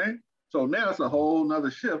 right? So now it's a whole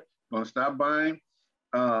nother shift. We're gonna stop buying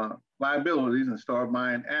liabilities and start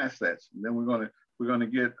buying assets. And then we're gonna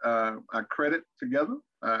get our credit together.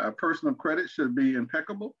 Our personal credit should be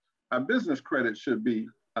impeccable. Our business credit should be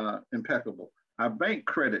impeccable. Our bank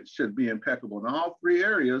credit should be impeccable. In all three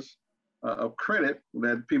areas of credit,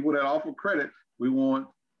 that people that offer credit, we want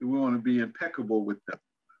to be impeccable with them,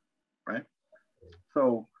 right?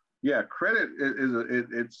 So yeah, credit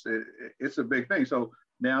it's a big thing. So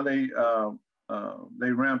now they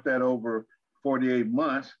ramped that over 48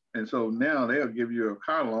 months, and so now they'll give you a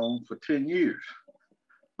car loan for 10 years.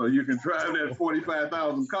 So you can drive that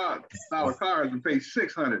 $45,000 car and pay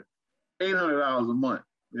 $600, $800 a month.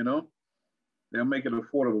 They'll make it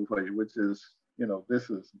affordable for you, which is,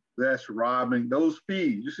 that's robbing those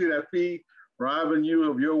fees. You see that fee robbing you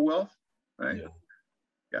of your wealth, right?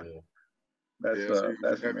 Yeah.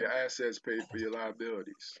 That's have your assets paid for your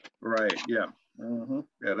liabilities. Right. Yeah.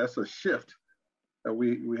 Yeah. That's a shift that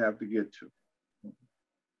we have to get to.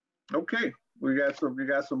 Okay. we got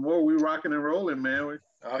some more. We rocking and rolling, man. We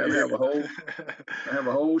have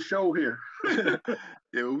a whole show here. Yeah,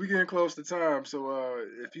 well, we getting close to time. So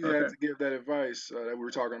if you had to give that advice that we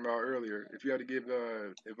were talking about earlier, if you had to give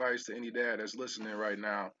advice to any dad that's listening right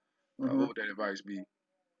now, what would that advice be?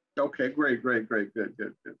 Okay, great, good.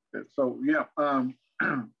 So yeah,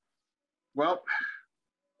 well,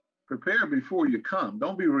 prepare before you come.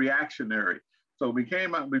 Don't be reactionary. So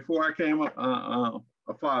before I came a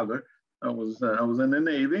father. I was in the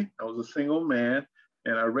Navy. I was a single man,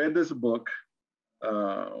 and I read this book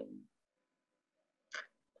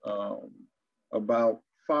about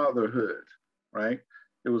fatherhood. Right?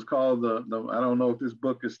 It was called the I don't know if this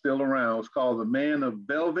book is still around. It's called The Man of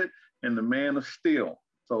Velvet and the Man of Steel.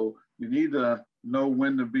 So you need to know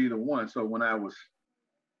when to be the one. So when I was,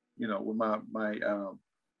 with my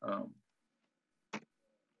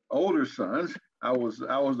older sons, I was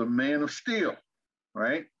the man of steel,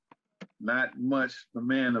 right? Not much the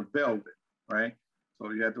man of velvet, right?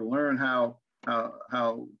 So you have to learn how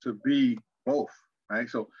to be both, right?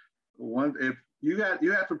 So if you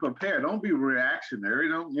have to prepare. Don't be reactionary.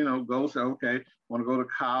 Don't go say, okay, I want to go to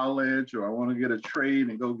college, or I want to get a trade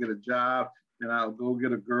and go get a job, and I'll go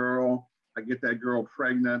get a girl. I get that girl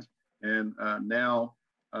pregnant, and now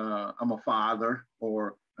I'm a father,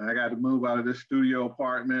 or I got to move out of this studio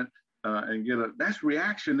apartment and that's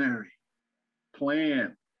reactionary.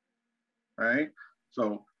 Plan, right?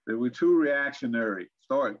 So we're too reactionary.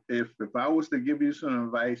 Start. If I was to give you some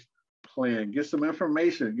advice, plan. Get some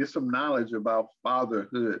information. Get some knowledge about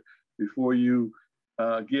fatherhood before you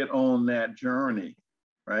get on that journey,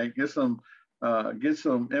 right? Get some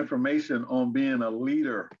information on being a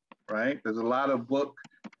leader, right? There's a lot of book.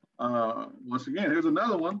 Once again, here's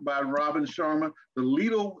another one by Robin Sharma, The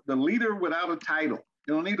Leader Without a Title.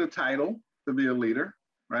 You don't need a title to be a leader,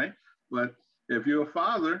 right? But if you're a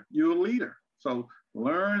father, you're a leader. So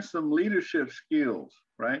learn some leadership skills,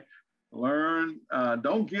 right?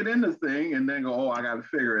 Don't get in the thing and then go, oh, I got to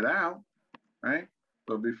figure it out, right?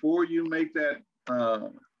 But before you make that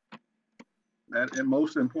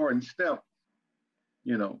most important step,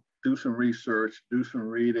 do some research, do some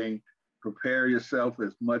reading, prepare yourself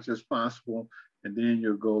as much as possible, and then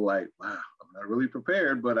you'll go like, wow, I'm not really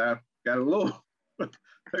prepared, but I've got a little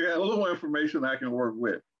information I can work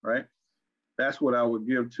with, right? That's what I would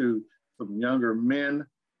give to some younger men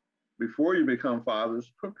before you become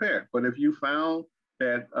fathers. Prepare. But if you found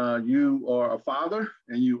that you are a father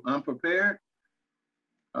and you unprepared,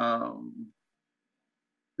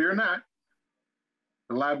 fear not.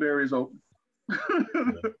 The library is open.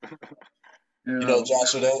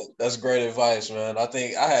 Joshua, that's great advice, man. I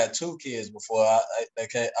think I had 2 kids before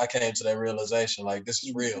I came to that realization. Like, this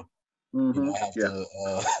is real. I have to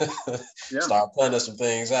start planning some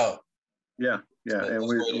things out. Yeah. And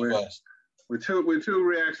we're too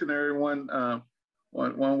reactionary. One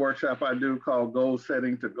workshop I do called goal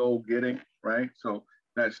setting to goal getting, right? So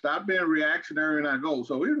that stop being reactionary in our goals.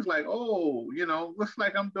 So we was like, oh, looks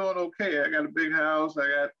like I'm doing okay. I got a big house, I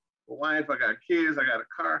got a wife, I got kids, I got a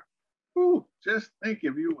car. Ooh, just think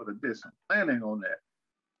if you would have did some planning on that,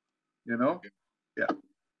 Yeah.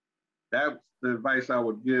 That's the advice I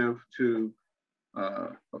would give to a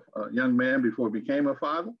young man before he became a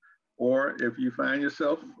father, or if you find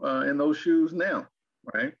yourself in those shoes now,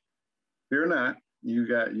 right? Fear not. You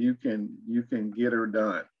can get her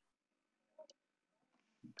done.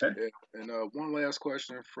 Okay. Yeah. And one last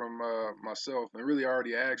question from myself, and really I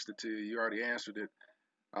already asked it to you. You already answered it.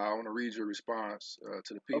 I want to read your response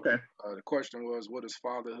to the people. Okay. The question was, what does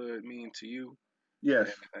fatherhood mean to you? Yes.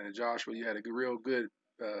 And Joshua, you had a real good,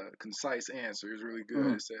 concise answer. It was really good.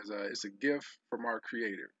 Mm-hmm. It says, it's a gift from our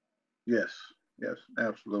Creator. Yes,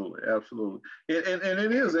 absolutely. And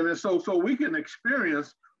it is. And so we can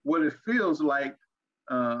experience what it feels like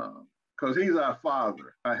because he's our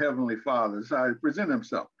Father, our Heavenly Father. That's how he presents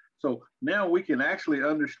himself. So now we can actually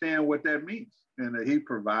understand what that means, and that he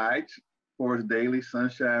provides for us daily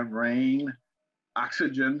sunshine, rain,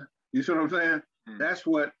 oxygen. You see what I'm saying? Mm-hmm. That's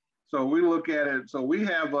what, so we look at it. So we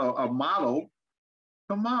have a model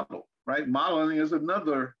to model, right? Modeling is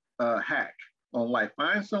another hack on life.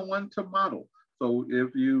 Find someone to model. So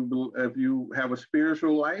if you have a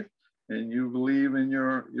spiritual life and you believe in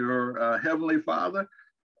your Heavenly Father,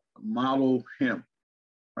 model him,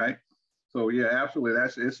 right? So yeah, absolutely.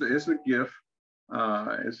 It's a gift.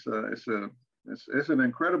 It's an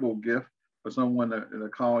incredible gift for someone to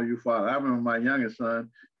call you Father. I remember my youngest son.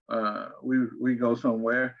 We go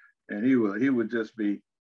somewhere and he would just be,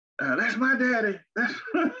 that's my daddy.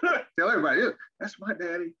 Tell everybody, that's my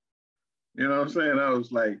daddy. You know what I'm saying? I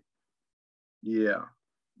was like, yeah,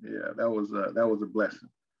 that was a blessing.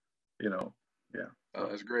 Yeah.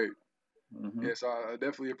 That's great. Yes, I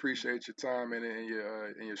definitely appreciate your time and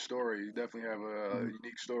your story. You definitely have a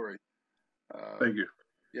unique story. Thank you.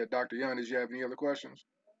 Yeah, Dr. Young, did you have any other questions?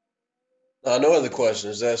 No other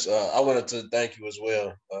questions. That's I wanted to thank you as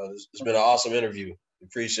well. It's been an awesome interview.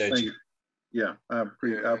 Appreciate you. Yeah, I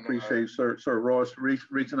appreciate Sir Ross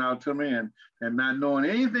reaching out to me and not knowing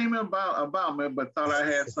anything about me, but thought I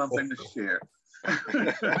had something to share.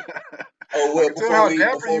 Oh, well, I can tell how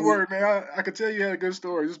dapper you were, man. I could tell you had a good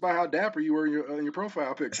story just by how dapper you were in your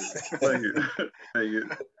profile picture. Thank you. Thank you.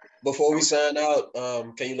 Before we sign out,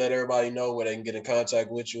 can you let everybody know where they can get in contact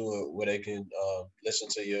with you or where they can listen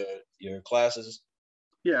to your classes?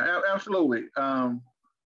 Yeah, absolutely.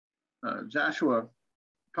 Joshua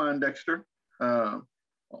Pondexter.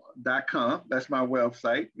 .com. That's my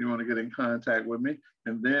website. You want to get in contact with me.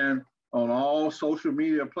 And then on all social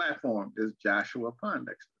media platforms is Joshua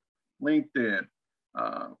Pondexter. LinkedIn,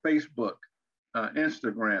 Facebook,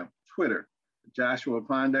 Instagram, Twitter, Joshua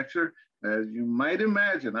Pondexter. As you might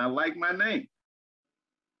imagine, I like my name.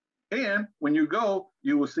 And when you go,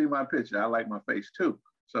 you will see my picture. I like my face too.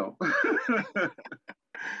 So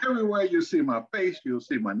everywhere you see my face, you'll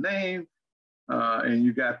see my name, and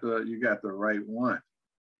you got the right one.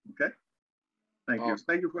 Okay. Thank you.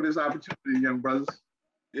 Thank you for this opportunity, young brothers.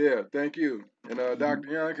 Yeah, thank you. And Dr.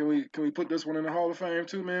 Young, can we put this one in the Hall of Fame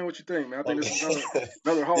too, man? What you think, man? I think this is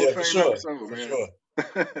another Hall of Fame episode, man. Sure.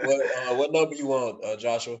 What number you want,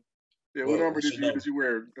 Joshua? Yeah, what number did you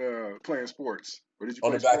wear playing sports? Or did you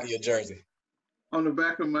on the back of your jersey? On the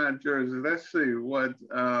back of my jersey. Let's see what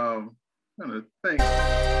I'm trying to think. I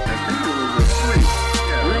think it was a 3.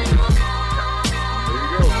 Yeah. There you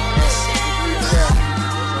go.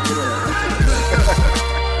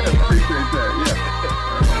 I appreciate that. Yeah.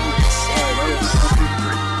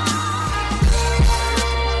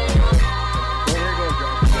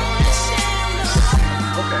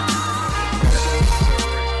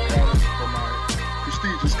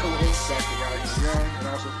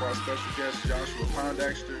 For our special guest, Joshua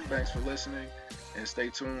Pondexter. Thanks for listening, and stay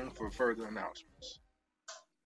tuned for further announcements.